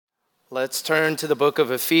Let's turn to the book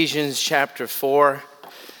of Ephesians chapter 4.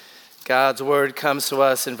 God's word comes to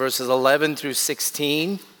us in verses 11 through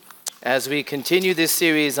 16 as we continue this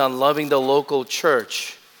series on loving the local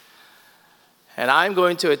church. And I'm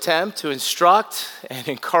going to attempt to instruct and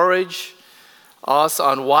encourage us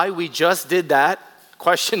on why we just did that.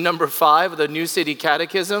 Question number 5 of the New City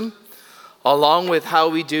Catechism, along with how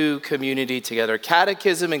we do community together.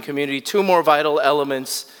 Catechism and community, two more vital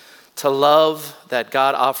elements to love that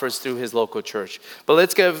God offers through his local church. But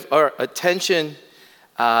let's give our attention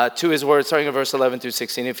to his word, starting in verse 11 through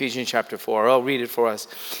 16, Ephesians chapter 4. I'll read it for us.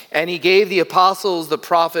 And he gave the apostles, the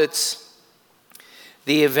prophets,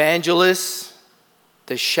 the evangelists,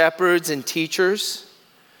 the shepherds and teachers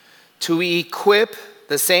to equip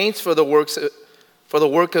the saints for the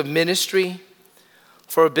work of ministry,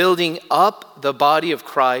 for building up the body of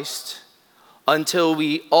Christ until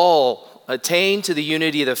we all attain to the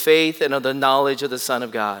unity of the faith and of the knowledge of the Son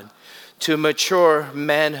of God, to mature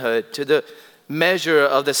manhood, to the measure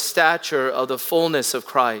of the stature of the fullness of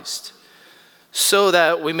Christ, so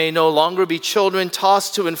that we may no longer be children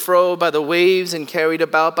tossed to and fro by the waves and carried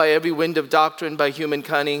about by every wind of doctrine, by human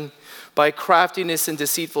cunning, by craftiness and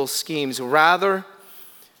deceitful schemes. Rather,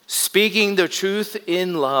 speaking the truth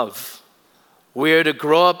in love, we are to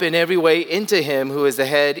grow up in every way into him who is the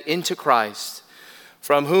head, into Christ,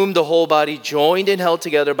 from whom the whole body, joined and held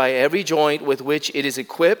together by every joint with which it is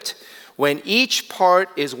equipped, when each part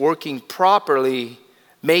is working properly,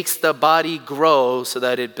 makes the body grow so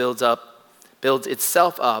that it builds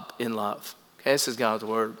itself up in love. Okay, this is God's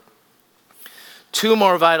word. Two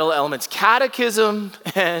more vital elements: catechism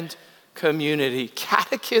and community.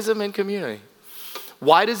 Catechism and community.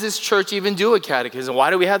 Why does this church even do a catechism? Why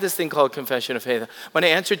do we have this thing called confession of faith? I'm going to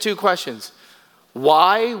answer two questions.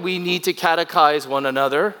 Why we need to catechize one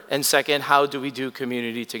another, and second, how do we do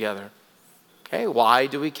community together? Okay, why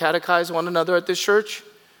do we catechize one another at this church?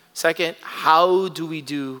 Second, how do we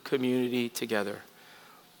do community together?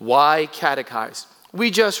 Why catechize?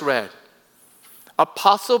 We just read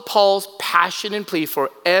Apostle Paul's passion and plea for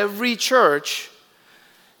every church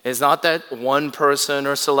is not that one person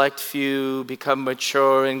or select few become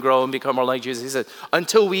mature and grow and become more like Jesus. He said,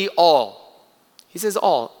 until we all, he says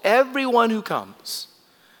all, everyone who comes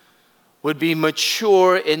would be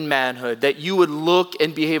mature in manhood, that you would look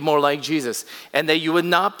and behave more like Jesus, and that you would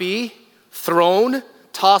not be thrown,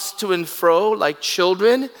 tossed to and fro like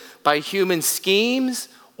children by human schemes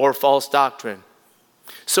or false doctrine.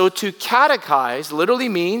 So to catechize literally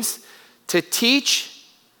means to teach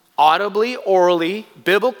audibly, orally,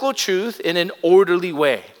 biblical truth in an orderly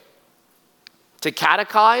way. To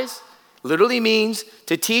catechize literally means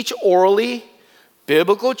to teach orally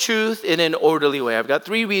biblical truth in an orderly way. I've got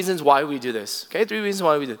 3 reasons why we do this. Okay, 3 reasons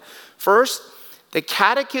why we do it. First, the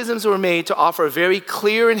catechisms were made to offer a very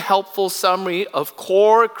clear and helpful summary of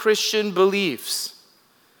core Christian beliefs.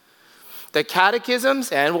 The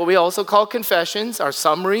catechisms, and what we also call confessions, are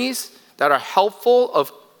summaries that are helpful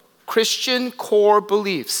of Christian core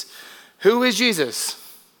beliefs. Who is Jesus?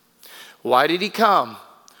 Why did he come?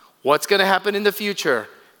 What's going to happen in the future?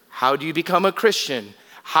 How do you become a Christian?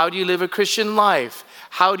 How do you live a Christian life?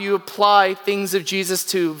 How do you apply things of Jesus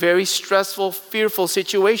to very stressful, fearful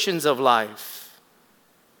situations of life?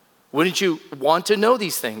 Wouldn't you want to know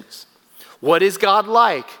these things? What is God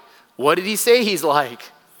like? What did he say he's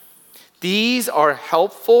like? These are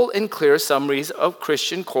helpful and clear summaries of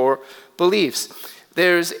Christian core beliefs.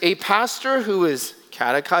 There's a pastor who is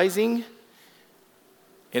catechizing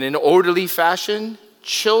in an orderly fashion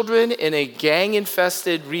children in a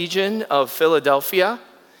gang-infested region of Philadelphia.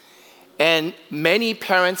 And many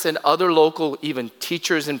parents and other local, even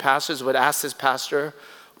teachers and pastors, would ask this pastor,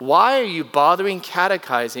 why are you bothering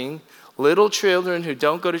catechizing little children who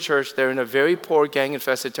don't go to church? They're in a very poor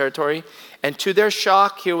gang-infested territory. And to their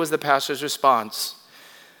shock, here was the pastor's response.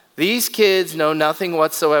 These kids know nothing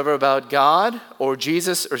whatsoever about God or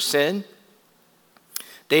Jesus or sin.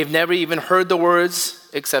 They've never even heard the words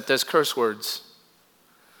except as curse words.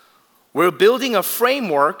 We're building a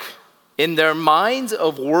framework in their minds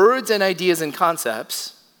of words and ideas and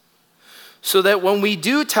concepts, so that when we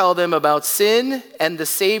do tell them about sin and the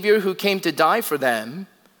Savior who came to die for them,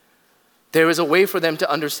 there is a way for them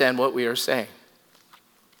to understand what we are saying.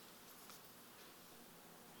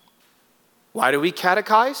 Why do we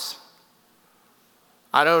catechize?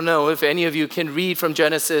 I don't know if any of you can read from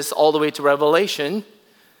Genesis all the way to Revelation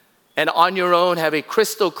and on your own have a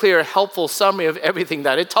crystal clear, helpful summary of everything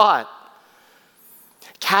that it taught.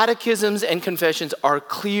 Catechisms and confessions are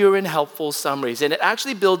clear and helpful summaries, and it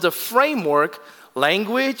actually builds a framework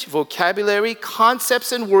language, vocabulary,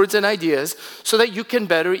 concepts, and words and ideas so that you can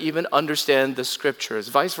better even understand the scriptures,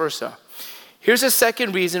 vice versa. Here's a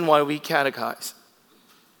second reason why we catechize.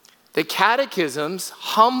 The catechisms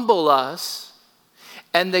humble us,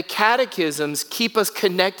 and the catechisms keep us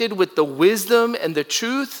connected with the wisdom and the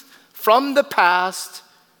truth from the past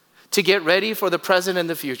to get ready for the present and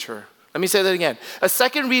the future. Let me say that again. A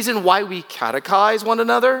second reason why we catechize one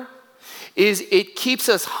another is it keeps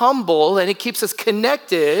us humble and it keeps us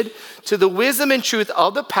connected to the wisdom and truth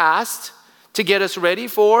of the past to get us ready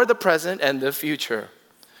for the present and the future.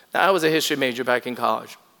 Now, I was a history major back in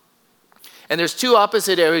college. And there's two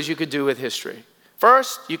opposite areas you could do with history.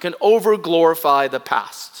 First, you can over-glorify the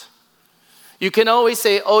past. You can always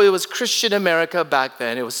say, oh, it was Christian America back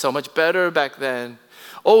then. It was so much better back then.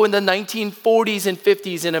 Oh, in the 1940s and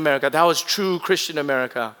 50s in America, that was true Christian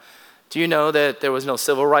America. Do you know that there was no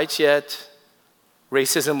civil rights yet?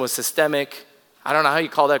 Racism was systemic. I don't know how you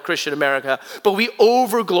call that Christian America, but we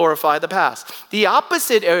over-glorify the past. The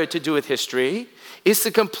opposite area to do with history is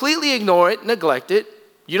to completely ignore it, neglect it.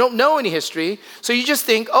 You don't know any history, so you just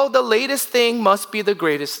think, oh, the latest thing must be the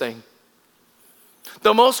greatest thing.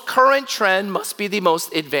 The most current trend must be the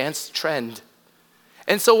most advanced trend.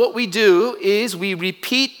 And so what we do is we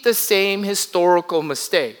repeat the same historical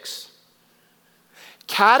mistakes.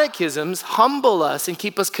 Catechisms humble us and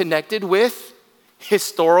keep us connected with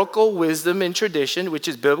historical wisdom and tradition, which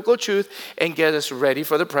is biblical truth, and get us ready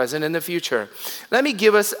for the present and the future. Let me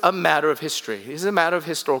give us a matter of history. This is a matter of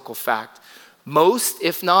historical fact. Most,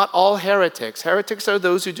 if not all heretics are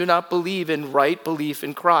those who do not believe in right belief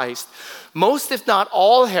in Christ. Most, if not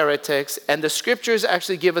all heretics, and the scriptures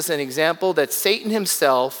actually give us an example that Satan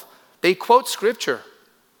himself, they quote scripture.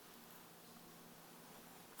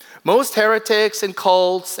 Most heretics and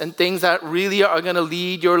cults and things that really are going to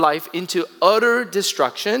lead your life into utter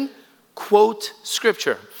destruction quote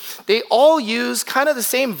scripture. They all use kind of the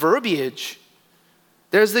same verbiage.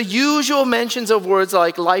 There's the usual mentions of words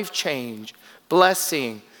like life change,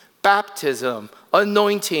 blessing, baptism,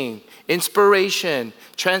 anointing, inspiration,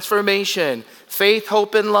 transformation, faith,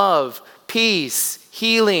 hope, and love, peace,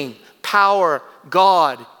 healing, power,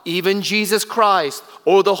 God, even Jesus Christ,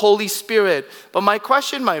 or the Holy Spirit. But my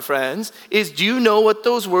question, my friends, is do you know what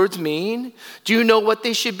those words mean? Do you know what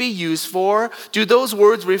they should be used for? Do those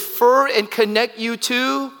words refer and connect you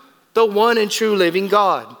to the one and true living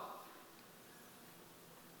God?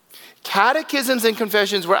 Catechisms and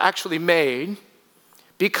confessions were actually made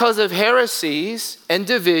because of heresies and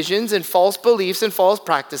divisions and false beliefs and false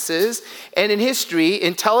practices. And in history,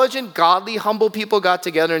 intelligent, godly, humble people got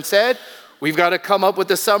together and said, we've got to come up with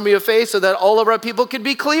a summary of faith so that all of our people could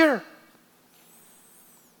be clear.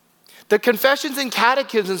 The confessions and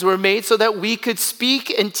catechisms were made so that we could speak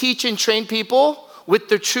and teach and train people with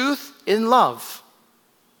the truth in love.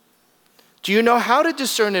 Do you know how to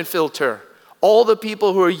discern and filter all the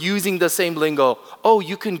people who are using the same lingo? Oh,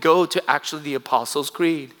 you can go to actually the Apostles'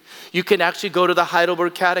 Creed. You can actually go to the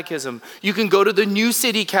Heidelberg Catechism. You can go to the New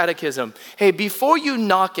City Catechism. Hey, before you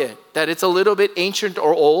knock it, that it's a little bit ancient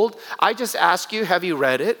or old, I just ask you, have you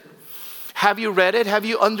read it? Have you read it? Have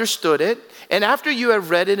you understood it? And after you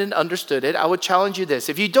have read it and understood it, I would challenge you this.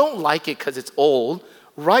 If you don't like it because it's old,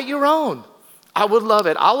 write your own. I would love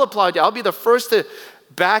it. I'll applaud you. I'll be the first to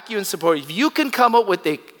back you and support you. If you can come up with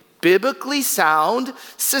a biblically sound,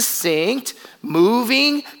 succinct,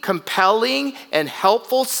 moving, compelling, and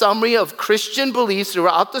helpful summary of Christian beliefs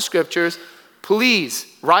throughout the scriptures, please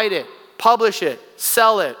write it, publish it,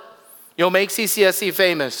 sell it. You'll make CCSC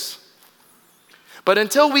famous. But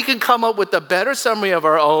until we can come up with a better summary of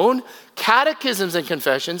our own, catechisms and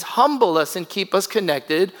confessions humble us and keep us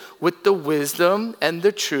connected with the wisdom and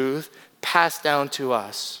the truth passed down to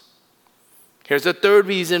us. Here's a third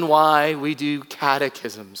reason why we do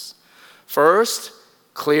catechisms. First,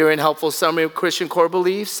 clear and helpful summary of Christian core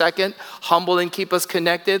beliefs. Second, humble and keep us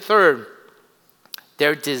connected. Third,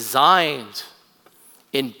 they're designed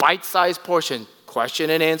in bite-sized portion, question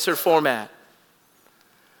and answer format,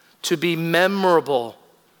 to be memorable,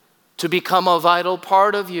 to become a vital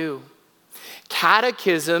part of you.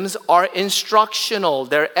 Catechisms are instructional.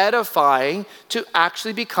 They're edifying to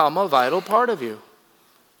actually become a vital part of you.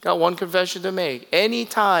 Got one confession to make.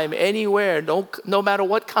 Anytime, anywhere, no matter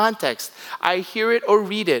what context, I hear it or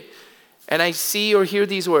read it, and I see or hear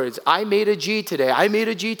these words. I made a G today. I made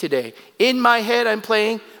a G today. In my head, I'm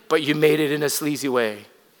playing, but you made it in a sleazy way.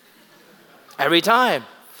 Every time.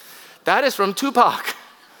 That is from Tupac.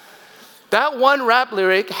 That one rap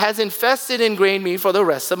lyric has infested and ingrained me for the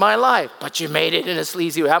rest of my life. But you made it in a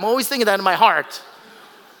sleazy way. I'm always thinking that in my heart.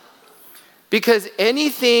 Because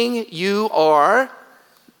anything you are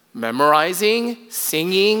memorizing,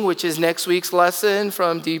 singing, which is next week's lesson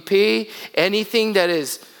from DP, anything that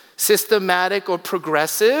is systematic or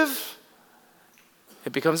progressive,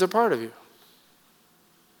 it becomes a part of you.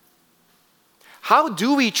 How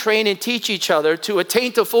do we train and teach each other to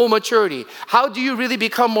attain to full maturity? How do you really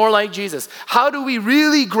become more like Jesus? How do we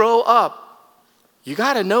really grow up? You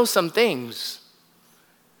got to know some things.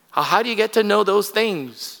 How do you get to know those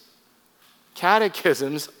things?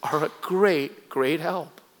 Catechisms are a great, great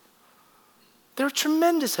help. They're a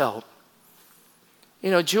tremendous help.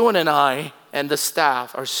 You know, Juan and I and the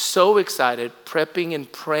staff are so excited prepping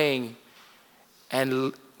and praying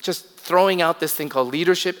and just throwing out this thing called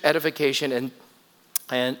leadership, edification,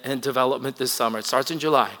 and development this summer. It starts in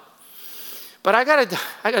July. But I gotta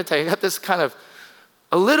tell you, I got this kind of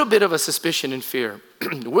a little bit of a suspicion and fear.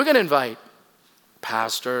 We're gonna invite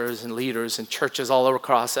pastors and leaders and churches all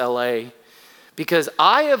across LA, because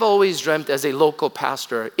I have always dreamt as a local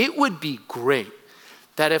pastor, it would be great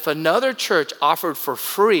that if another church offered for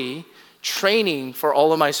free training for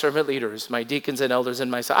all of my servant leaders, my deacons and elders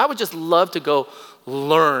and myself, I would just love to go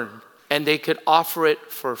learn, and they could offer it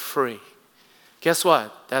for free. Guess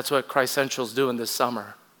what? That's what Christ Central's doing this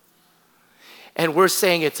summer. And we're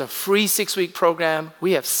saying it's a free 6-week program.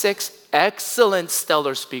 We have 6 excellent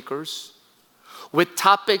stellar speakers with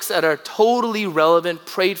topics that are totally relevant,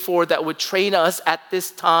 prayed for, that would train us at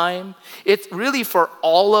this time. It's really for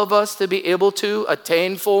all of us to be able to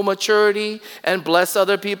attain full maturity and bless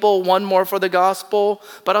other people, one more for the gospel.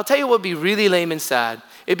 But I'll tell you what would be really lame and sad.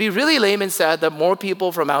 It'd be really lame and sad that more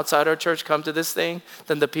people from outside our church come to this thing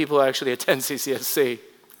than the people who actually attend CCSC.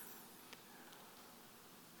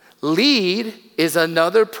 LEAD is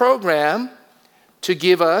another program to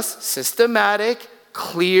give us systematic,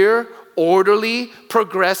 clear, orderly,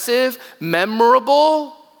 progressive,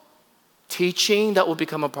 memorable teaching that will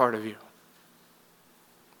become a part of you.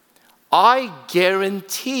 I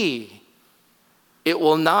guarantee it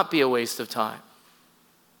will not be a waste of time.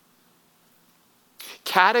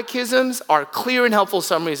 Catechisms are clear and helpful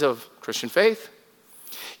summaries of Christian faith.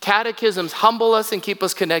 Catechisms humble us and keep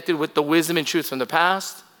us connected with the wisdom and truth from the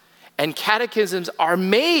past. And catechisms are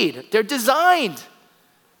made, they're designed,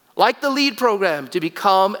 like the LEAD program, to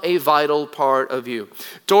become a vital part of you.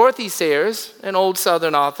 Dorothy Sayers, an old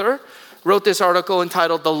Southern author, wrote this article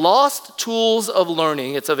entitled The Lost Tools of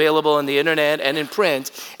Learning. It's available on the internet and in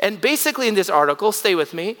print. And basically in this article, stay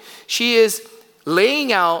with me, she is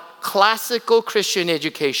laying out classical Christian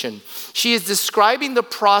education. She is describing the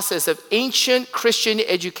process of ancient Christian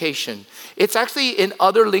education. It's actually in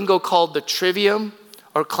other lingo called the trivium,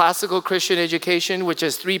 or classical Christian education, which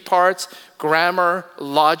has 3 parts: grammar,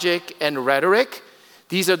 logic, and rhetoric.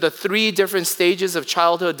 These are the 3 different stages of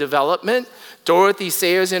childhood development. Dorothy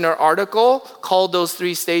Sayers in her article called those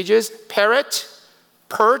 3 stages parrot,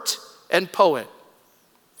 pert, and poet.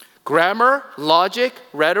 Grammar, logic,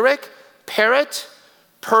 rhetoric, parrot,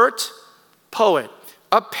 pert, poet.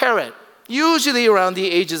 A parrot, usually around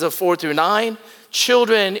the ages of 4 through 9.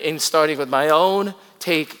 Children, in starting with my own,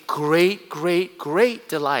 take great, great, great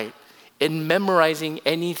delight in memorizing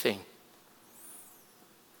anything.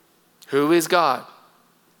 Who is God?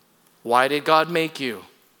 Why did God make you?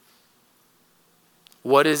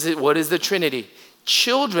 What is it? What is the Trinity?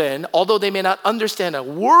 Children, although they may not understand a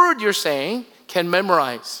word you're saying, can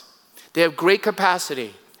memorize. They have great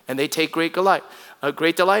capacity, and they take great delight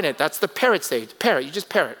in it. That's the parrot stage. Parrot, you just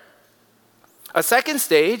parrot. A second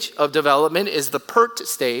stage of development is the pert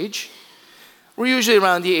stage. We're usually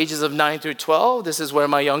around the ages of 9 through 12. This is where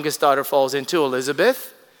my youngest daughter falls into,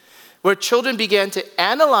 Elizabeth, where children began to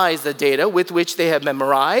analyze the data with which they have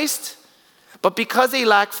memorized, but because they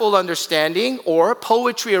lack full understanding or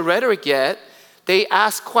poetry or rhetoric yet, they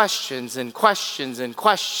ask questions and questions and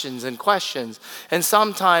questions and questions, and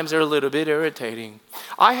sometimes they're a little bit irritating.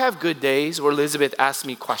 I have good days where Elizabeth asks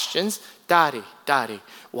me questions. Daddy,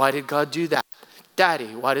 why did God do that?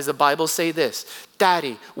 Daddy, why does the Bible say this?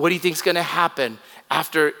 Daddy, what do you think is going to happen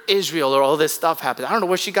after Israel or all this stuff happens? I don't know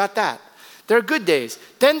where she got that. There are good days.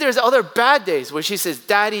 Then there's other bad days where she says,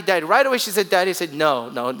 Daddy. Right away she said, Daddy. I said, no,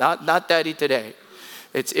 not Daddy today.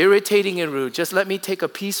 It's irritating and rude. Just let me take a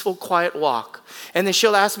peaceful, quiet walk. And then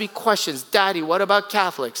she'll ask me questions. Daddy, what about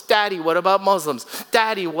Catholics? Daddy, what about Muslims?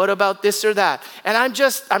 Daddy, what about this or that? And I'm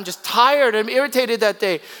just tired. I'm irritated that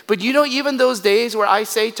day. But you know, even those days where I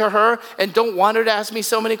say to her and don't want her to ask me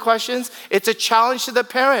so many questions, it's a challenge to the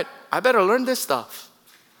parent. I better learn this stuff.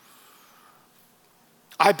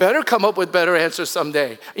 I better come up with better answers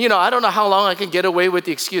someday. You know, I don't know how long I can get away with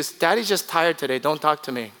the excuse, Daddy's just tired today, don't talk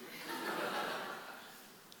to me.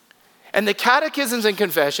 And the catechisms and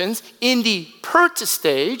confessions in the PERT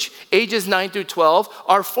stage, ages 9 through 12,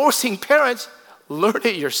 are forcing parents, learn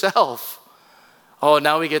it yourself. Oh,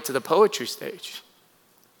 now we get to the poetry stage.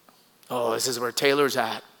 Oh, this is where Taylor's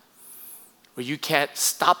at, where you can't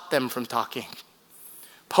stop them from talking.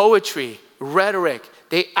 Poetry, rhetoric,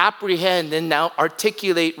 they apprehend and now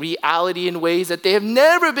articulate reality in ways that they have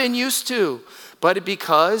never been used to. But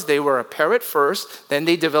because they were a parrot first, then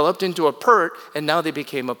they developed into a PERT, and now they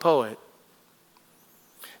became a poet.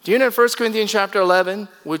 Do you know 1 Corinthians chapter 11,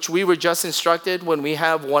 which we were just instructed when we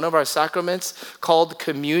have one of our sacraments called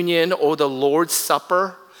communion or the Lord's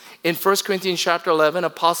Supper? In 1 Corinthians chapter 11,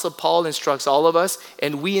 Apostle Paul instructs all of us,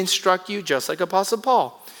 and we instruct you just like Apostle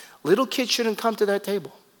Paul. Little kids shouldn't come to that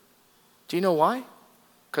table. Do you know why?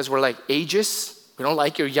 Because we're like ageist. We don't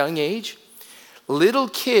like your young age. Little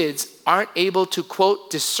kids aren't able to, quote,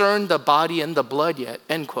 discern the body and the blood yet,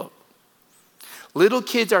 end quote. Little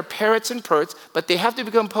kids are parrots and PERTs, but they have to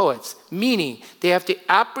become poets, meaning they have to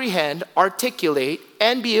apprehend, articulate,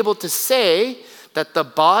 and be able to say that the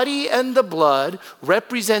body and the blood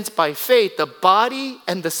represents by faith the body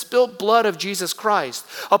and the spilt blood of Jesus Christ.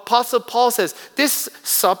 Apostle Paul says, this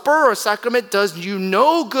supper or sacrament does you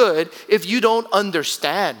no good if you don't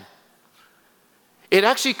understand. It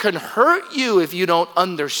actually can hurt you if you don't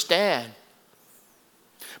understand.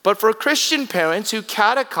 But for Christian parents who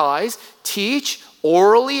catechize, teach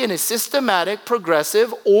orally in a systematic,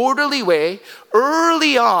 progressive, orderly way,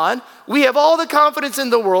 early on, we have all the confidence in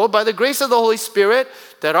the world by the grace of the Holy Spirit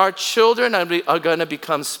that our children are going to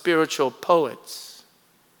become spiritual poets.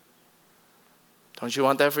 Don't you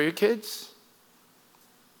want that for your kids?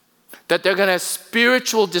 That they're going to have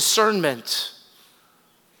spiritual discernment,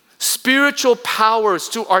 spiritual powers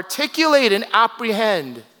to articulate and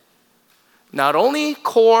apprehend not only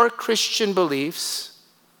core Christian beliefs,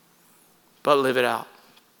 but live it out.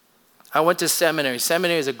 I went to seminary.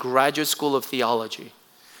 Seminary is a graduate school of theology.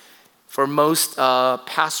 For most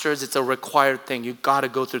pastors, it's a required thing. You've got to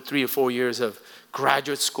go through 3 or 4 years of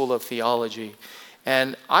graduate school of theology.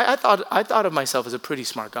 And I thought of myself as a pretty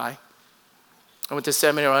smart guy. I went to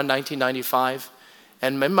seminary around 1995.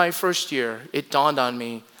 And in my first year, it dawned on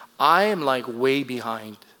me, I am like way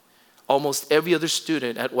behind almost every other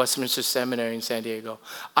student at Westminster Seminary in San Diego.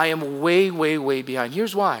 I am way, way, way behind.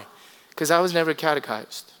 Here's why. Because I was never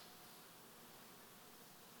catechized.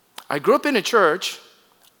 I grew up in a church.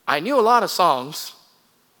 I knew a lot of songs.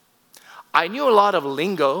 I knew a lot of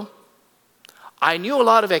lingo. I knew a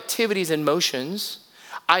lot of activities and motions.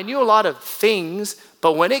 I knew a lot of things.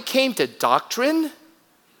 But when it came to doctrine,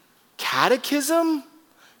 catechism,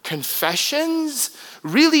 confessions,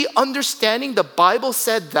 really understanding the Bible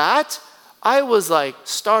said that, I was like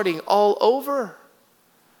starting all over.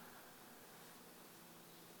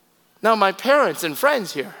 Now, my parents and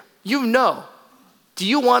friends here, you know, do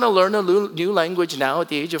you want to learn a new language now at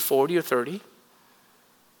the age of 40 or 30?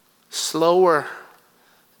 Slower,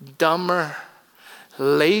 dumber,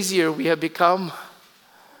 lazier we have become.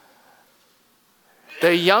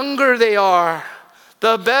 The younger they are,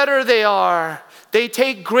 the better they are. They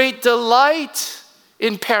take great delight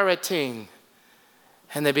in parroting.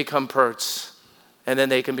 And they become PERTs. And then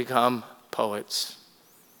they can become poets.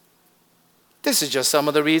 This is just some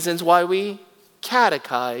of the reasons why we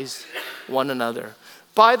catechize one another.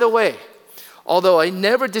 By the way, although I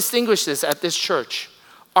never distinguish this at this church,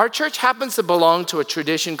 our church happens to belong to a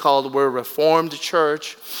tradition called we're a Reformed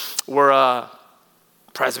church, we're a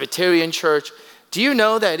Presbyterian church. Do you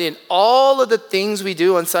know that in all of the things we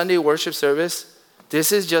do on Sunday worship service,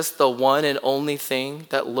 this is just the one and only thing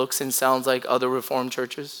that looks and sounds like other Reformed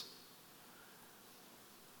churches?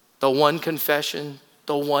 The one confession,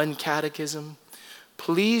 the one catechism.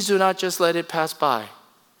 Please do not just let it pass by.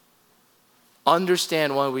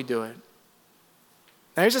 Understand why we do it.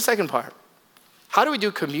 Now here's the second part. How do we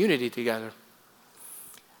do community together?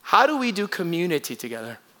 How do we do community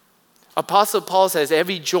together? Apostle Paul says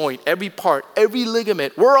every joint, every part, every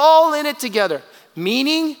ligament, we're all in it together.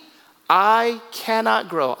 Meaning, I cannot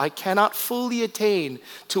grow. I cannot fully attain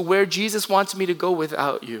to where Jesus wants me to go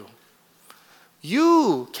without you.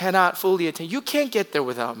 You cannot fully attain. You can't get there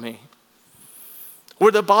without me.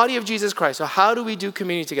 We're the body of Jesus Christ. So how do we do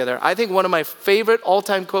community together? I think one of my favorite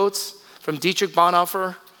all-time quotes from Dietrich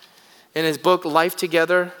Bonhoeffer in his book, Life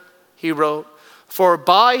Together, he wrote, "For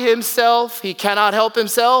by himself he cannot help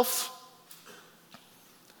himself.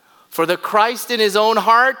 For the Christ in his own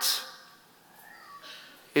heart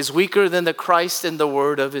is weaker than the Christ in the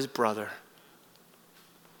word of his brother."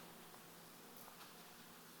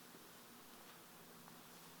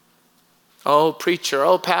 Oh, preacher,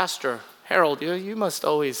 oh, pastor, Harold, you must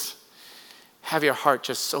always have your heart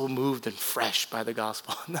just so moved and fresh by the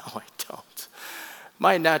gospel. No, I don't.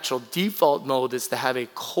 My natural default mode is to have a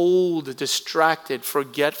cold, distracted,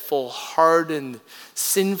 forgetful, hardened,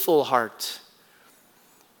 sinful heart.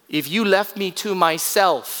 If you left me to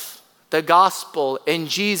myself, the gospel and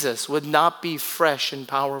Jesus would not be fresh and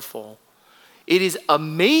powerful. It is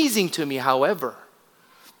amazing to me, however,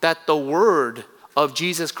 that the word of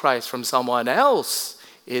Jesus Christ from someone else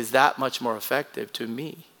is that much more effective to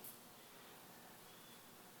me.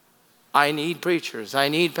 I need preachers, I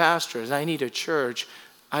need pastors, I need a church,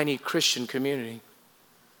 I need Christian community.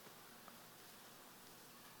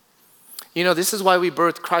 You know, this is why we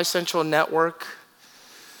birthed Christ Central Network.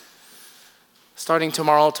 Starting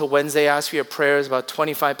tomorrow till Wednesday, ask for your prayers. About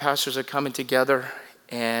 25 pastors are coming together.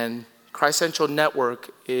 And Christ Central Network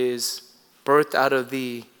is birthed out of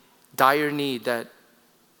the dire need that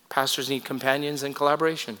pastors need companions and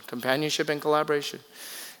collaboration, companionship and collaboration.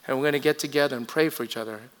 And we're going to get together and pray for each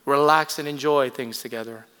other, relax and enjoy things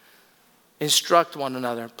together, instruct one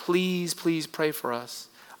another. Please, please pray for us.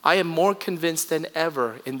 I am more convinced than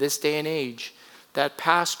ever in this day and age that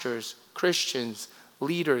pastors, Christians,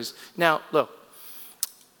 leaders. Now, look,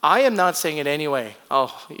 I am not saying in any way,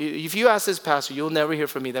 if you ask this pastor, you'll never hear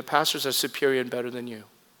from me that pastors are superior and better than you.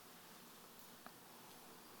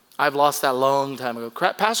 I've lost that long time ago.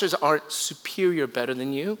 Pastors aren't superior, better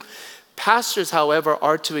than you. Pastors, however,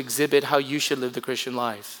 are to exhibit how you should live the Christian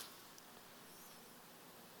life.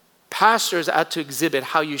 Pastors are to exhibit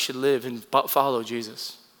how you should live and follow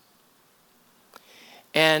Jesus.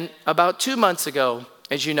 And about 2 months ago,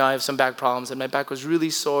 as you know, I have some back problems, and my back was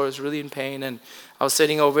really sore, I was really in pain, and I was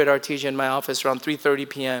sitting over at Artesia in my office around 3:30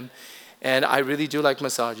 p.m., and I really do like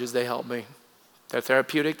massages. They help me. They're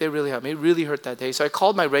therapeutic. They really help me. It really hurt that day. So I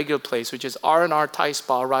called my regular place, which is R&R Thai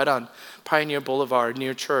Spa right on Pioneer Boulevard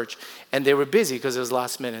near church, and they were busy because it was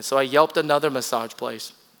last minute. So I yelped another massage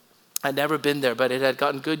place. I'd never been there, but it had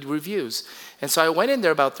gotten good reviews. And so I went in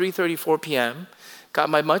there about 3:34 p.m., got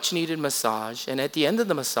my much-needed massage, and at the end of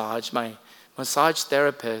the massage, my massage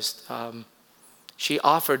therapist, she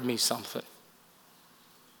offered me something.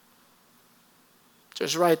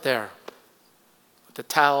 Just right there, with the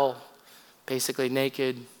towel, basically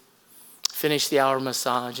naked, finished the hour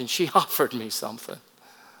massage, and she offered me something.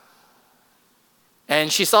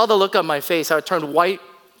 And she saw the look on my face. I turned white,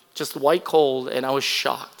 just white cold, and I was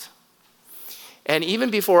shocked. And even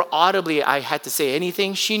before audibly I had to say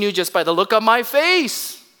anything, she knew just by the look on my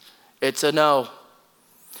face, it's a no.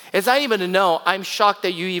 It's not even a no. I'm shocked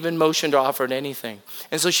that you even motioned or offered anything.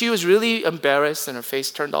 And so she was really embarrassed, and her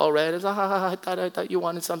face turned all red. I thought you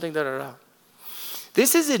wanted something, da-da-da.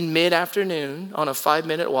 This is in mid-afternoon on a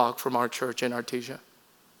 5-minute walk from our church in Artesia.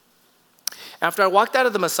 After I walked out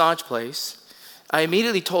of the massage place, I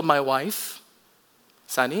immediately told my wife,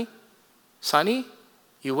 Sunny,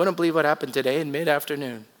 you wouldn't believe what happened today in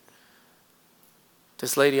mid-afternoon.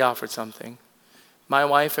 This lady offered something. My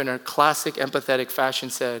wife, in her classic empathetic fashion,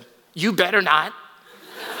 said, "You better not."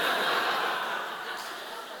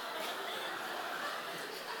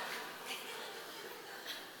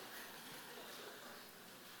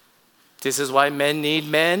 This is why men need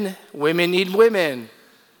men, women need women.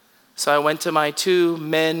 So I went to my 2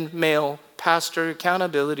 male pastor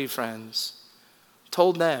accountability friends,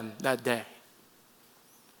 told them that day.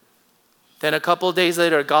 Then a couple of days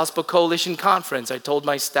later, at Gospel Coalition Conference, I told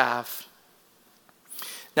my staff.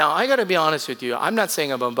 Now, I got to be honest with you. I'm not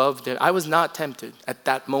saying I'm above it. I was not tempted at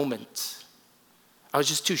that moment. I was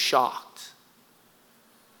just too shocked.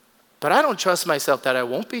 But I don't trust myself that I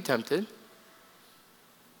won't be tempted.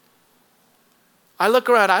 I look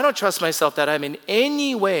around, I don't trust myself that I'm in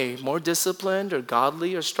any way more disciplined or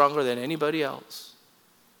godly or stronger than anybody else.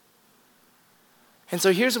 And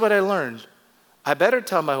so here's what I learned. I better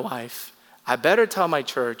tell my wife, I better tell my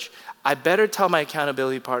church, I better tell my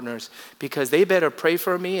accountability partners, because they better pray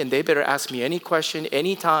for me and they better ask me any question,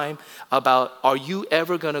 anytime about, are you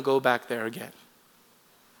ever going to go back there again?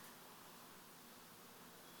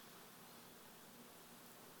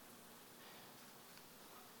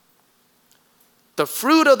 The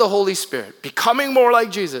fruit of the Holy Spirit, becoming more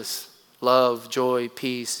like Jesus. Love, joy,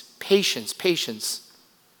 peace, patience. Patience.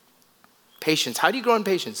 How do you grow in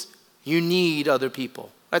patience? You need other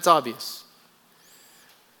people. That's obvious.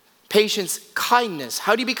 Patience, kindness.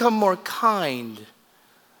 How do you become more kind?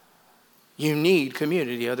 You need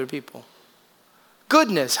community, other people.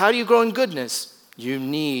 Goodness. How do you grow in goodness? You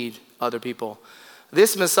need other people.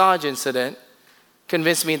 This massage incident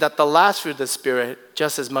convinced me that the last fruit of the Spirit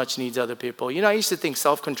just as much needs other people. You know, I used to think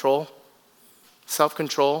self-control,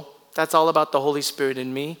 that's all about the Holy Spirit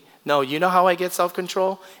in me. No, you know how I get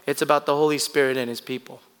self-control? It's about the Holy Spirit and His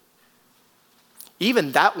people.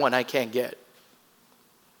 Even that one I can't get.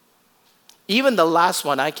 Even the last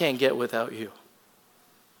one I can't get without you.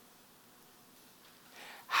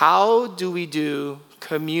 How do we do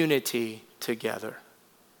community together?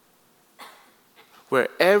 Where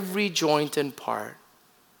every joint and part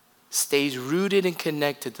stays rooted and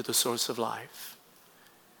connected to the source of life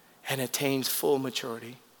and attains full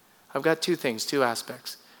maturity. I've got two things, two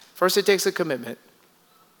aspects. First, it takes a commitment.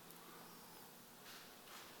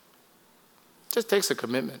 It just takes a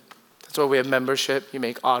commitment. That's why we have membership. You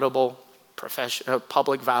make audible,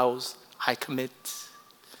 public vows. I commit.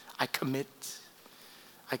 I commit.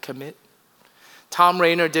 I commit. Tom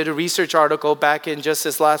Rainer did a research article back in just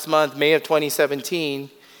this last month, May of 2017,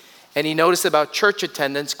 and he noticed about church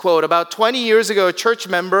attendance, quote, about 20 years ago, a church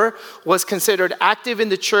member was considered active in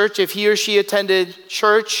the church if he or she attended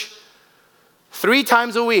church 3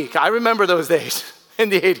 times a week. I remember those days in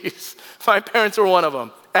the 80s. My parents were one of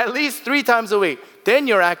them. At least 3 times a week. Then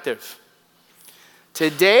you're active.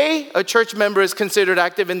 Today, a church member is considered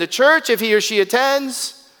active in the church if he or she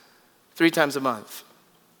attends 3 times a month.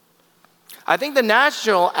 I think the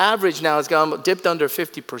national average now has dipped under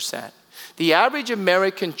 50%. The average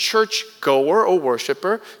American church goer or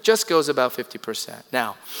worshiper just goes about 50%.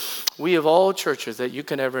 Now, we have all churches that you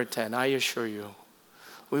can ever attend. I assure you,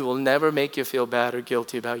 we will never make you feel bad or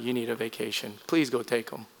guilty about you need a vacation. Please go take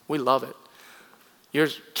them. We love it. Your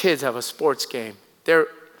kids have a sports game.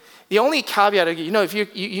 The only caveat, if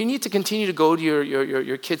you need to continue to go to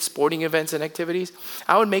your kids' sporting events and activities,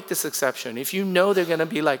 I would make this exception. If you know they're going to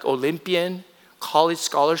be like Olympian, college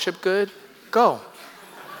scholarship good, go.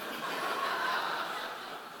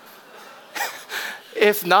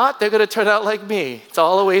 If not, they're going to turn out like me. It's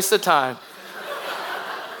all a waste of time.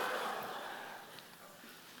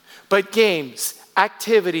 But games,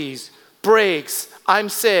 activities, breaks, I'm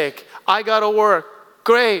sick, I got to work,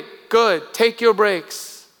 great, good, take your breaks.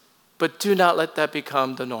 But do not let that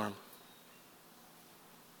become the norm.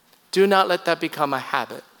 Do not let that become a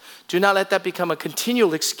habit. Do not let that become a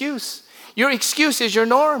continual excuse. Your excuse is your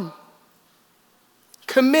norm.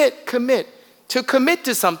 Commit. To commit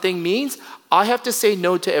to something means I have to say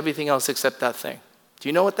no to everything else except that thing. Do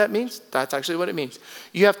you know what that means? That's actually what it means.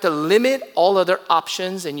 You have to limit all other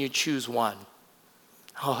options and you choose one.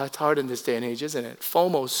 Oh, that's hard in this day and age, isn't it?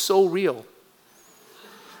 FOMO is so real.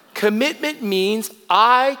 Commitment means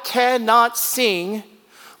I cannot sing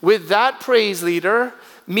with that praise leader,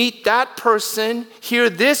 meet that person, hear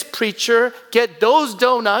this preacher, get those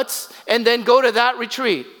donuts, and then go to that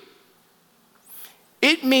retreat.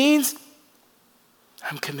 It means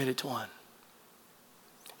I'm committed to one.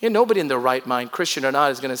 Nobody in their right mind, Christian or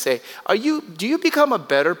not, is going to say, do you become a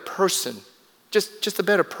better person? Just a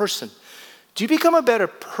better person. Do you become a better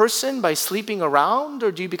person by sleeping around,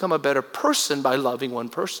 or do you become a better person by loving one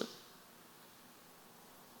person?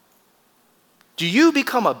 Do you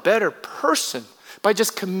become a better person by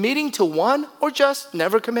just committing to one, or just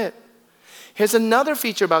never commit? Here's another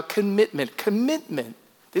feature about commitment. Commitment.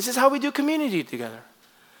 This is how we do community together.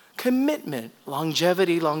 Commitment.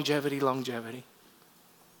 Longevity.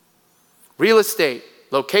 Real estate.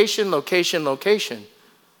 Location.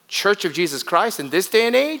 Church of Jesus Christ in this day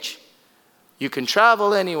and age, you can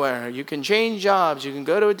travel anywhere. You can change jobs. You can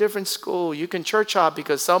go to a different school. You can church hop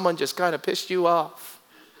because someone just kind of pissed you off.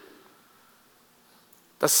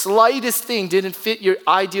 The slightest thing didn't fit your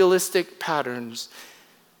idealistic patterns.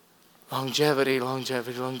 Longevity.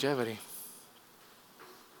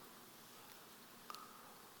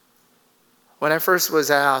 When I first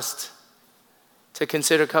was asked to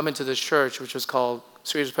consider coming to this church, which was called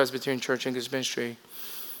Swedish Presbyterian Church English Ministry,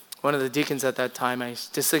 one of the deacons at that time, I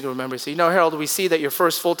distinctly remember, said, Harold, we see that your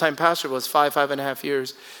first full-time pastor was 5.5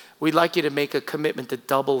 years. We'd like you to make a commitment to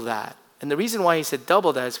double that. And the reason why he said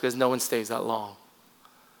double that is because no one stays that long.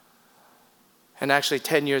 And actually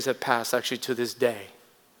 10 years have passed actually to this day.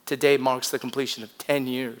 Today marks the completion of 10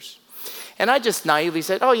 years. And I just naively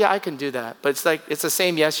said, oh yeah, I can do that. But it's the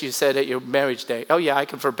same yes you said at your marriage day. Oh yeah, I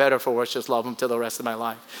can for better, for worse, just love him till the rest of my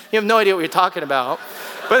life. You have no idea what you're talking about.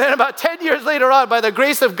 But then about 10 years later on, by the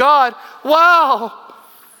grace of God, wow,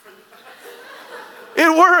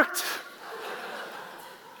 it worked.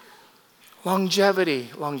 Longevity.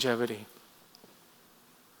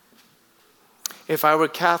 If I were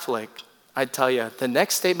Catholic, I'd tell you, the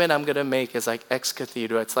next statement I'm going to make is like ex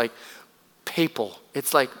cathedra. It's like papal.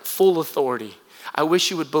 It's like full authority. I wish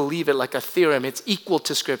you would believe it like a theorem. It's equal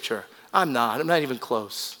to Scripture. I'm not even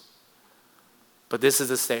close. But this is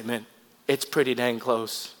the statement. It's pretty dang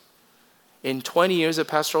close. In 20 years of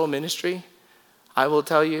pastoral ministry, I will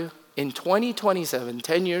tell you, in 2027,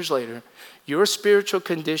 10 years later, your spiritual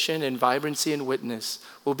condition and vibrancy and witness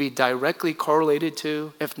will be directly correlated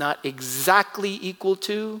to, if not exactly equal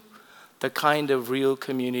to, the kind of real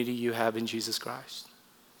community you have in Jesus Christ.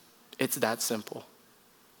 It's that simple.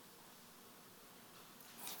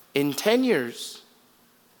 In 10 years,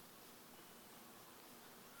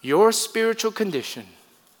 your spiritual condition,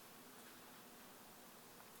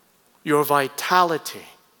 your vitality,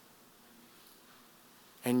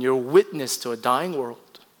 and your witness to a dying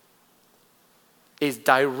world is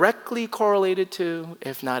directly correlated to,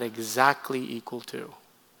 if not exactly equal to,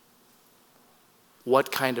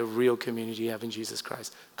 what kind of real community you have in Jesus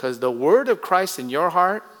Christ. Because the word of Christ in your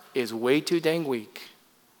heart is way too dang weak.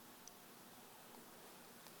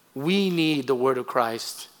 We need the word of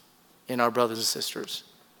Christ in our brothers and sisters.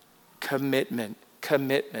 Commitment,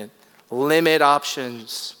 limit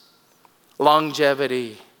options,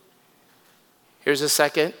 longevity. Here's a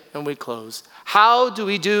second, and we close. How do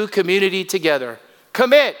we do community together?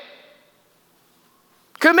 Commit.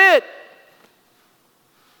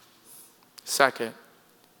 Second,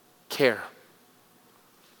 care.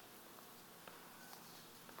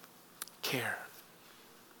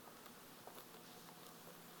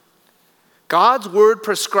 God's word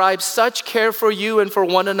prescribes such care for you and for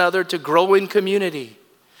one another to grow in community.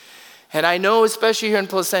 And I know, especially here in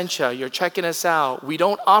Placentia, you're checking us out. We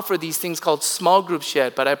don't offer these things called small groups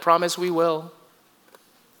yet, but I promise we will.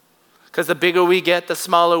 Because the bigger we get, the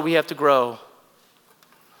smaller we have to grow.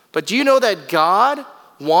 But do you know that God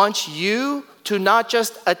wants you to not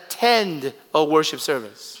just attend a worship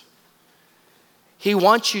service? He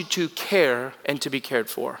wants you to care and to be cared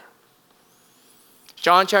for.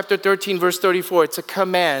 John chapter 13, verse 34, it's a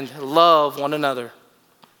command, love one another.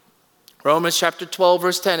 Romans chapter 12,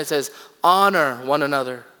 verse 10, it says, honor one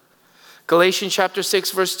another. Galatians chapter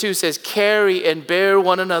 6, verse 2 says, carry and bear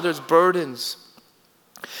one another's burdens.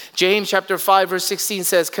 James chapter 5, verse 16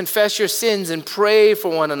 says, confess your sins and pray for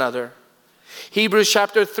one another. Hebrews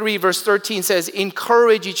chapter 3, verse 13 says,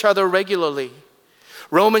 encourage each other regularly.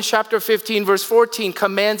 Romans chapter 15, verse 14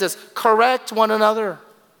 commands us, correct one another.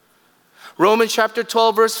 Romans chapter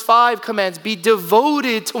 12, verse 5 commands, be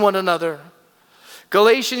devoted to one another.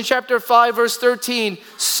 Galatians chapter 5, verse 13,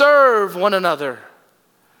 serve one another.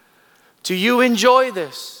 Do you enjoy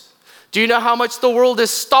this? Do you know how much the world is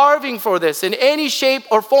starving for this in any shape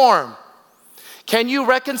or form? Can you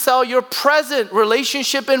reconcile your present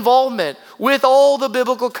relationship involvement with all the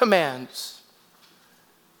biblical commands?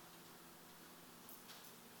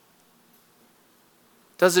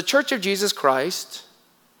 Does the Church of Jesus Christ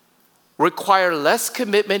require less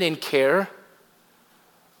commitment and care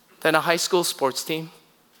than a high school sports team?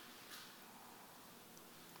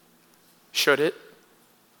 Should it?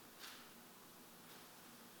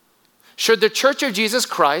 Should the Church of Jesus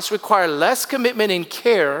Christ require less commitment and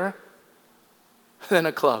care than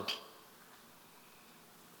a club?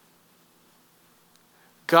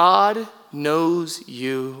 God knows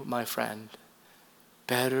you, my friend,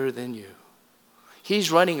 better than you.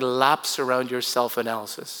 He's running laps around your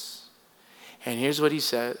self-analysis. And here's what he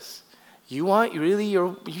says. You want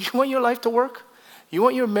your life to work? You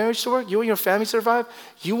want your marriage to work? You want your family to survive?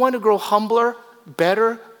 You want to grow humbler,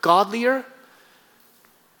 better, godlier?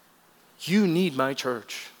 You need my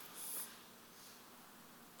church.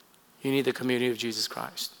 You need the community of Jesus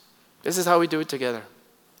Christ. This is how we do it together.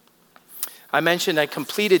 I mentioned I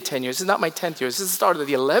completed 10 years. This is not my 10th year. This is the start of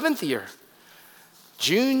the 11th year.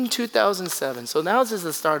 June 2007. So now this is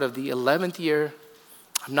the start of the 11th year.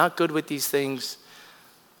 I'm not good with these things,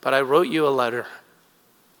 but I wrote you a letter.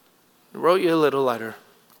 I wrote you a little letter.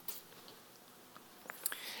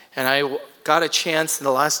 And I got a chance in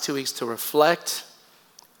the last 2 weeks to reflect,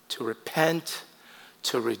 to repent,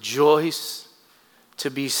 to rejoice, to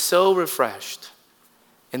be so refreshed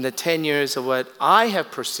in the 10 years of what I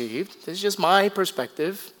have perceived. This is just my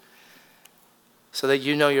perspective, so that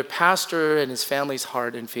you know your pastor and his family's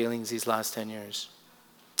heart and feelings these last 10 years.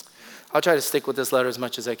 I'll try to stick with this letter as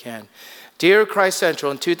much as I can. Dear Christ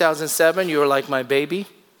Central, in 2007, you were like my baby,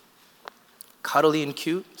 cuddly and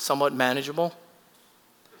cute, somewhat manageable.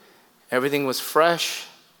 Everything was fresh.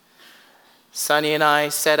 Sonny and I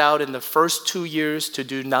set out in the first 2 years to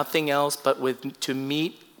do nothing else but to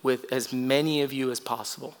meet with as many of you as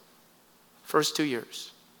possible. First 2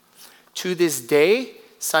 years. To this day,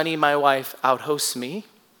 Sonny, my wife, outhosts me.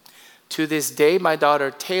 To this day, my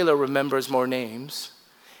daughter Taylor remembers more names.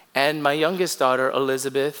 And my youngest daughter,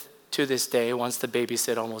 Elizabeth, to this day, wants to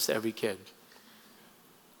babysit almost every kid.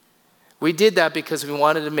 We did that because we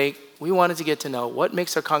wanted to get to know what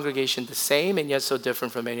makes our congregation the same and yet so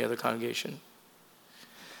different from any other congregation.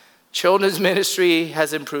 Children's ministry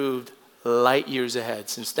has improved light years ahead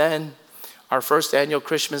since then. Our first annual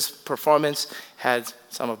Christmas performance had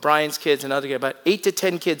some of Brian's kids and other kids, about 8 to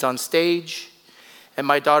 10 kids on stage. And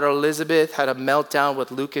my daughter Elizabeth had a meltdown with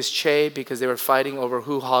Lucas Che because they were fighting over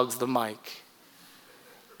who hogs the mic.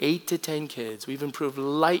 8 to 10 kids. We've improved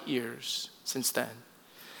light years since then.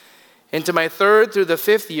 Into my 3rd through the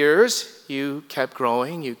 5th years, you kept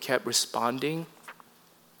growing, you kept responding.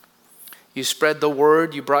 You spread the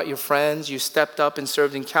word, you brought your friends, you stepped up and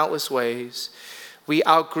served in countless ways. We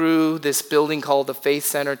outgrew this building called the Faith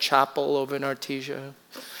Center Chapel over in Artesia.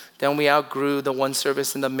 Then we outgrew the one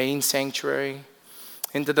service in the main sanctuary.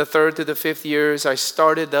 Into the 3rd through the 5th years, I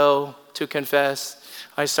started, though, to confess,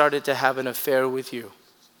 I started to have an affair with you.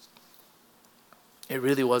 It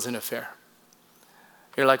really was an affair.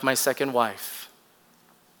 You're like my second wife.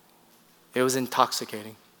 It was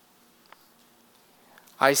intoxicating.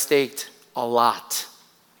 I staked a lot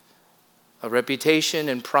of reputation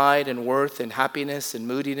and pride and worth and happiness and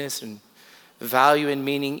moodiness and value and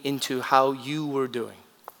meaning into how you were doing.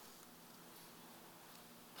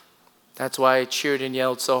 That's why I cheered and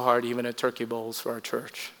yelled so hard even at turkey bowls for our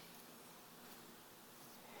church.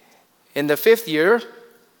 In the 5th year,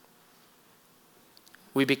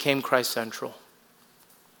 we became Christ Central.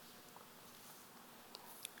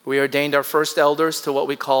 We ordained our first elders to what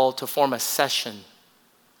we call to form a session.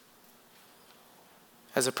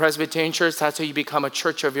 As a Presbyterian church, that's how you become a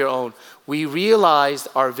church of your own. We realized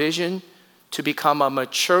our vision to become a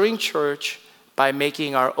maturing church by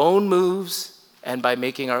making our own moves and by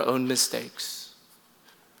making our own mistakes.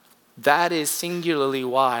 That is singularly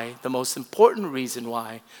why, the most important reason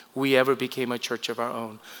why we ever became a church of our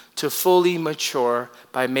own. To fully mature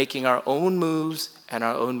by making our own moves and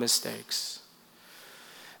our own mistakes.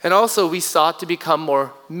 And also we sought to become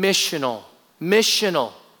more missional.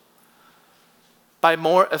 By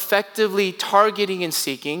more effectively targeting and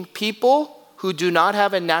seeking people who do not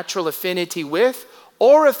have a natural affinity with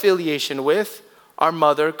or affiliation with our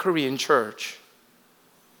mother Korean church.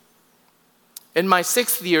 In my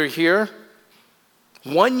 6th year here,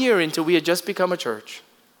 1 year into we had just become a church,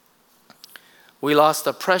 we lost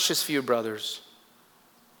a precious few brothers.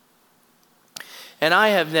 And I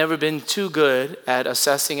have never been too good at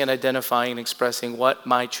assessing and identifying and expressing what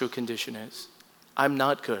my true condition is. I'm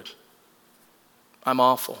not good. I'm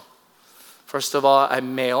awful. First of all,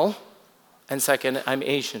 I'm male. And second, I'm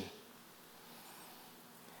Asian.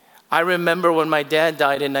 I remember when my dad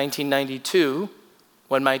died in 1992,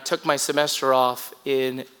 when I took my semester off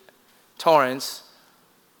in Torrance,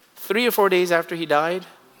 3 or 4 days after he died,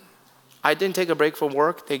 I didn't take a break from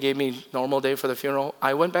work. They gave me a normal day for the funeral.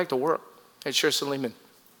 I went back to work at Shir Suleiman.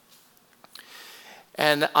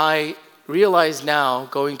 And I realize now,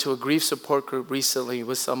 going to a grief support group recently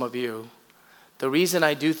with some of you, the reason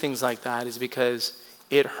I do things like that is because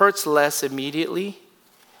it hurts less immediately.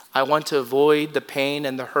 I want to avoid the pain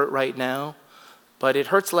and the hurt right now, but it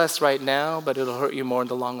hurts less right now, but it'll hurt you more in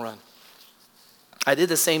the long run. I did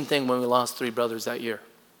the same thing when we lost 3 brothers that year.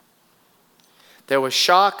 There was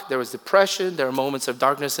shock, there was depression, there were moments of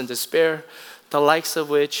darkness and despair, the likes of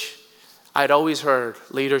which I'd always heard,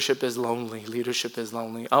 leadership is lonely, leadership is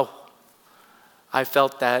lonely. Oh, I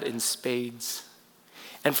felt that in spades.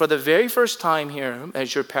 And for the very first time here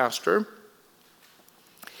as your pastor,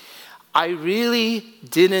 I really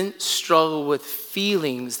didn't struggle with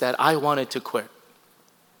feelings that I wanted to quit.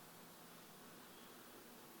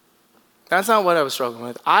 That's not what I was struggling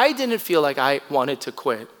with. I didn't feel like I wanted to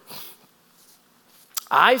quit.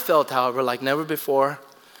 I felt, however, like never before,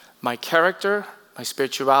 my character, my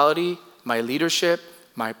spirituality, my leadership,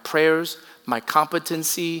 my prayers, my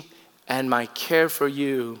competency, and my care for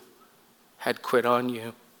you had quit on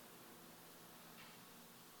you.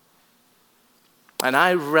 And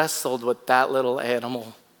I wrestled with that little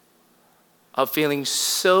animal of feeling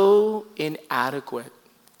so inadequate,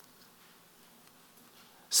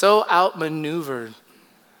 so outmaneuvered,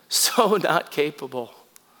 so not capable,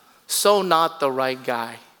 so not the right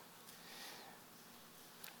guy.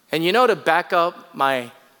 And you know, to back up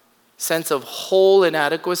my sense of whole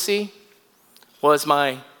inadequacy was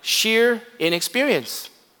my sheer inexperience.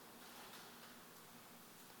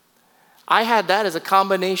 I had that as a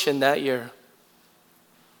combination that year.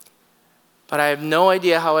 But I have no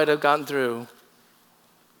idea how I'd have gotten through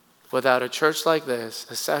without a church like this,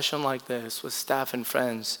 a session like this, with staff and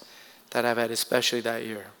friends that I've had, especially that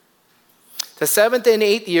year. The 7th and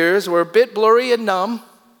 8th years were a bit blurry and numb.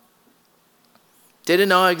 Didn't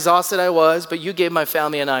know how exhausted I was, but you gave my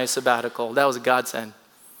family and I a sabbatical. That was a godsend.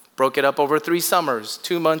 Broke it up over 3 summers,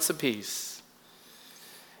 2 months apiece.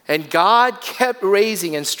 And God kept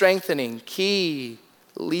raising and strengthening key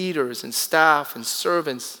leaders and staff and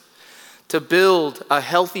servants to build a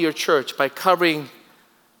healthier church by covering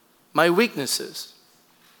my weaknesses.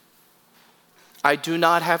 I do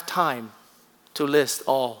not have time to list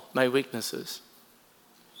all my weaknesses.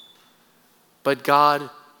 But God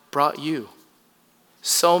brought you,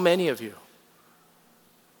 so many of you,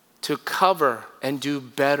 to cover and do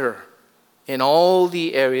better in all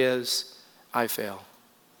the areas I fail.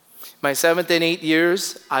 My 7th and 8th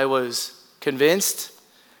years, I was convinced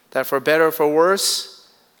that for better or for worse,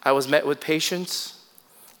 I was met with patience.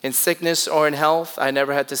 In sickness or in health, I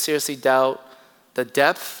never had to seriously doubt the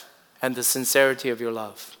depth and the sincerity of your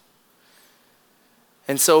love.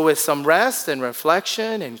 And so with some rest and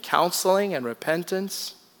reflection and counseling and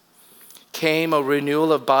repentance came a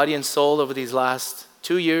renewal of body and soul over these last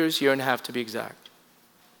 2 years, year and a half to be exact.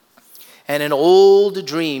 And an old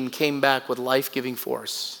dream came back with life-giving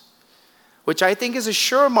force, which I think is a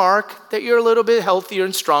sure mark that you're a little bit healthier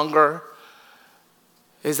and stronger,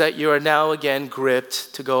 is that you are now again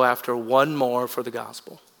gripped to go after one more for the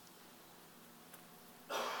gospel.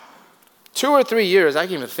 2 or 3 years, I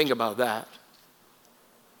can't even think about that.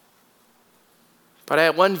 But I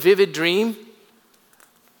had one vivid dream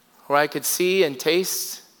where I could see and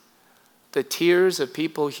taste the tears of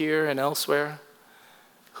people here and elsewhere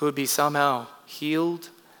who would be somehow healed,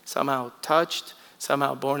 somehow touched,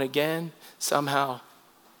 somehow born again, somehow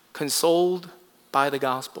consoled by the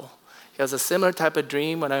gospel. It was a similar type of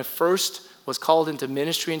dream when I first was called into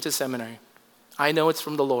ministry, into seminary. I know it's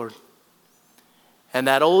from the Lord. And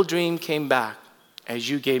that old dream came back as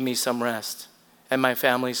you gave me some rest and my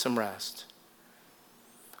family some rest.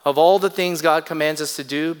 Of all the things God commands us to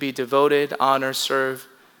do, be devoted, honor, serve,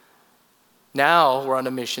 now we're on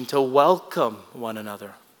a mission to welcome one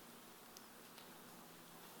another.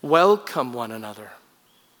 Welcome one another.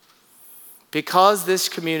 Because this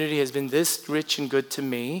community has been this rich and good to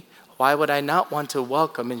me, why would I not want to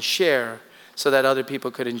welcome and share so that other people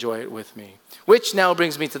could enjoy it with me? Which now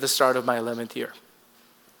brings me to the start of my 11th year.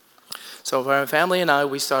 So for my family and I,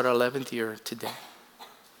 we start our 11th year today.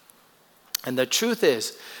 And the truth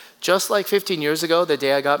is, just like 15 years ago, the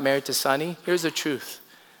day I got married to Sunny, here's the truth.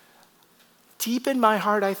 Deep in my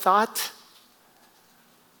heart, I thought,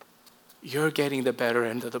 you're getting the better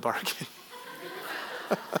end of the bargain.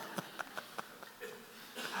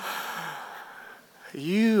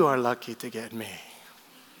 You are lucky to get me.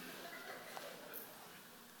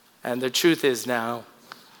 And the truth is now,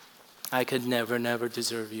 I could never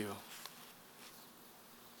deserve you.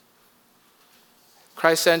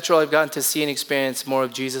 Christ Central, I've gotten to see and experience more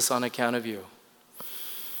of Jesus on account of you.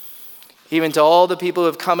 Even to all the people who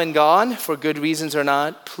have come and gone, for good reasons or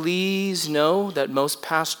not, please know that most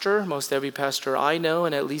every pastor I know,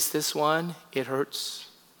 and at least this one, it hurts.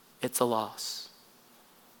 It's a loss.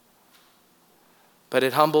 But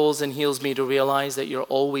it humbles and heals me to realize that you're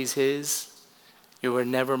always His. You were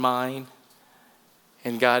never mine.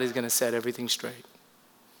 And God is going to set everything straight.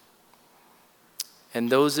 And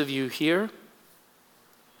those of you here,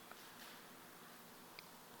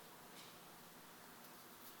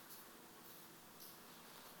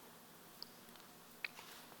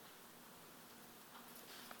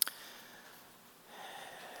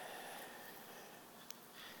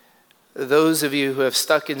 those of you who have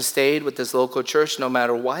stuck and stayed with this local church no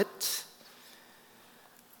matter what,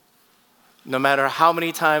 no matter how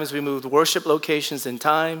many times we moved worship locations and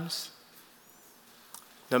times,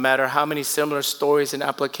 no matter how many similar stories and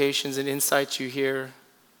applications and insights you hear,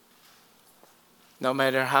 no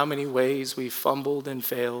matter how many ways we fumbled and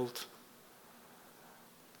failed,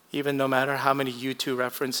 even no matter how many U2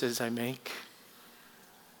 references I make,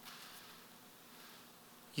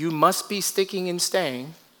 you must be sticking and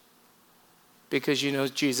staying because you know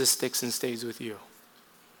Jesus sticks and stays with you.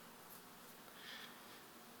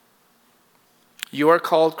 You are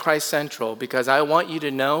called Christ Central because I want you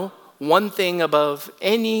to know one thing above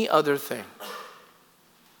any other thing.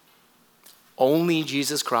 Only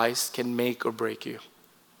Jesus Christ can make or break you.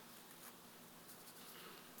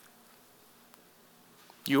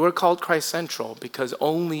 You are called Christ Central because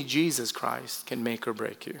only Jesus Christ can make or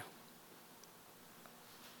break you.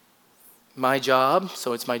 My job,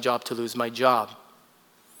 so it's my job to lose my job.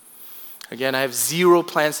 Again, I have zero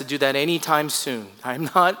plans to do that anytime soon. I'm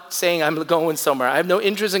not saying I'm going somewhere. I have no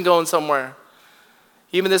interest in going somewhere.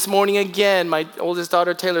 Even this morning again, my oldest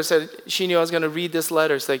daughter Taylor said she knew I was going to read this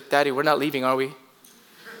letter. It's like, Daddy, we're not leaving, are we?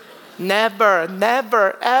 Never,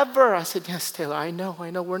 ever. I said, yes, Taylor, I know,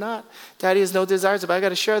 we're not. Daddy has no desires, but I got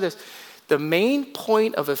to share this. The main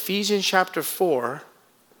point of Ephesians chapter 4,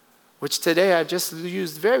 which today I've just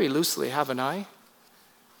used very loosely, haven't I?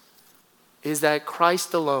 Is that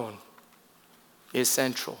Christ alone is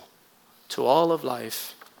central to all of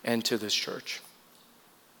life and to this church.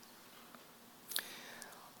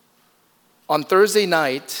 On Thursday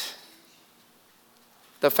night,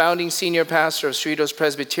 the founding senior pastor of Cerritos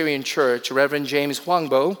Presbyterian Church, Reverend James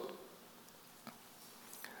Huangbo,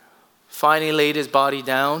 finally laid his body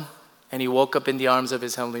down and he woke up in the arms of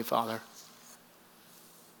his Heavenly Father.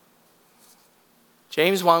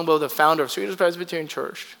 James Huangbo, the founder of Cerritos Presbyterian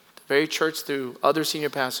Church, the very church through other senior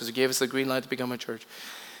pastors who gave us the green light to become a church,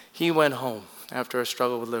 he went home after a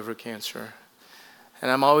struggle with liver cancer.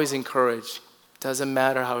 And I'm always encouraged. Doesn't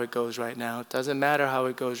matter how it goes right now. It doesn't matter how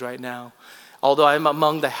it goes right now. Although I'm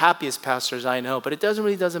among the happiest pastors I know, but it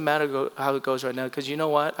doesn't matter how it goes right now, because you know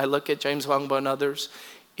what? I look at James Huangbo and others,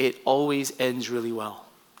 it always ends really well.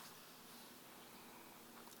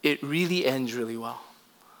 It really ends really well.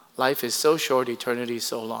 Life is so short, eternity is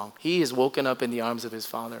so long. He is woken up in the arms of his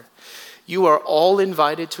Father. You are all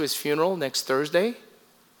invited to his funeral next Thursday,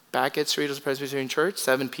 back at Cerritos Presbyterian Church,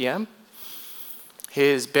 7 p.m.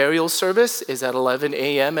 His burial service is at 11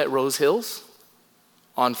 a.m. at Rose Hills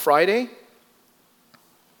on Friday.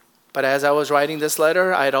 But as I was writing this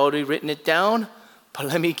letter, I had already written it down, but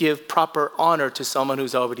let me give proper honor to someone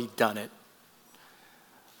who's already done it.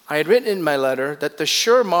 I had written in my letter that the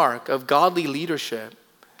sure mark of godly leadership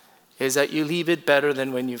is that you leave it better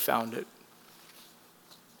than when you found it.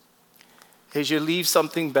 Is you leave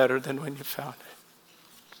something better than when you found it.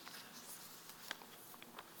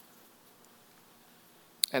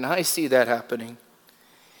 And I see that happening.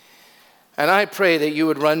 And I pray that you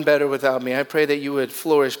would run better without me. I pray that you would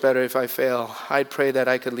flourish better if I fail. I pray that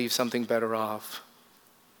I could leave something better off,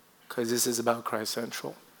 because this is about Christ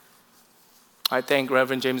Central. I thank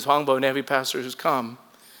Reverend James Huangbo and every pastor who's come,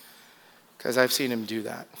 because I've seen him do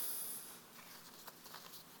that.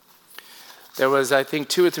 There was, I think,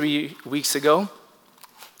 2 or 3 weeks ago,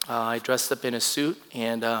 I dressed up in a suit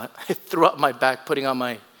and I threw up my back putting on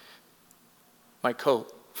my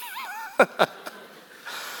coat.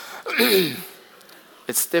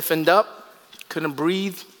 It stiffened up, couldn't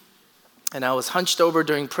breathe, and I was hunched over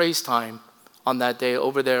during praise time on that day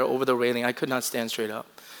over there, over the railing. I could not stand straight up.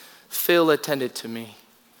 Phil attended to me.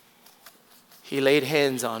 He laid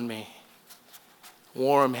hands on me,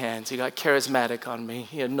 warm hands. He got charismatic on me.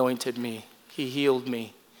 He anointed me. He healed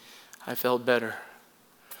me. I felt better.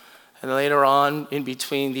 And later on, in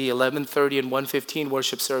between the 11:30 and 1:15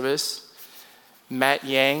 worship service, Matt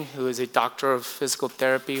Yang, who is a doctor of physical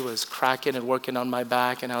therapy, was cracking and working on my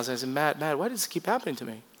back. And I was saying, Matt, why does this keep happening to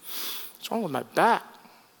me? What's wrong with my back?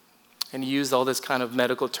 And he used all this kind of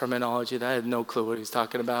medical terminology that I had no clue what he was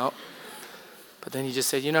talking about. But then he just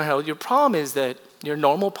said, Harold, your problem is that your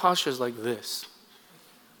normal posture is like this.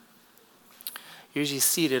 You're usually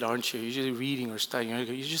seated, aren't you? You're usually reading or studying.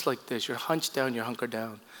 You're just like this. You're hunched down, you're hunkered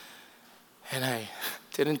down. And I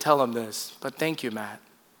didn't tell him this, but thank you, Matt.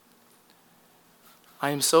 I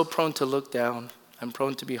am so prone to look down. I'm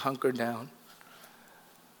prone to be hunkered down.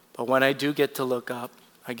 But when I do get to look up,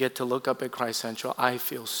 I get to look up at Christ Central, I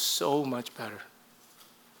feel so much better.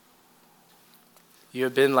 You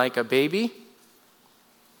have been like a baby.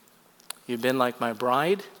 You've been like my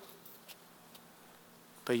bride.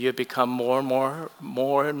 But you have become more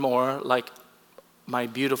and more like my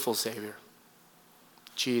beautiful Savior,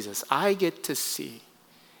 Jesus. I get to see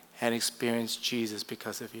and experience Jesus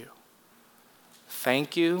because of you.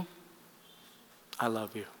 Thank you. I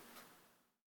love you.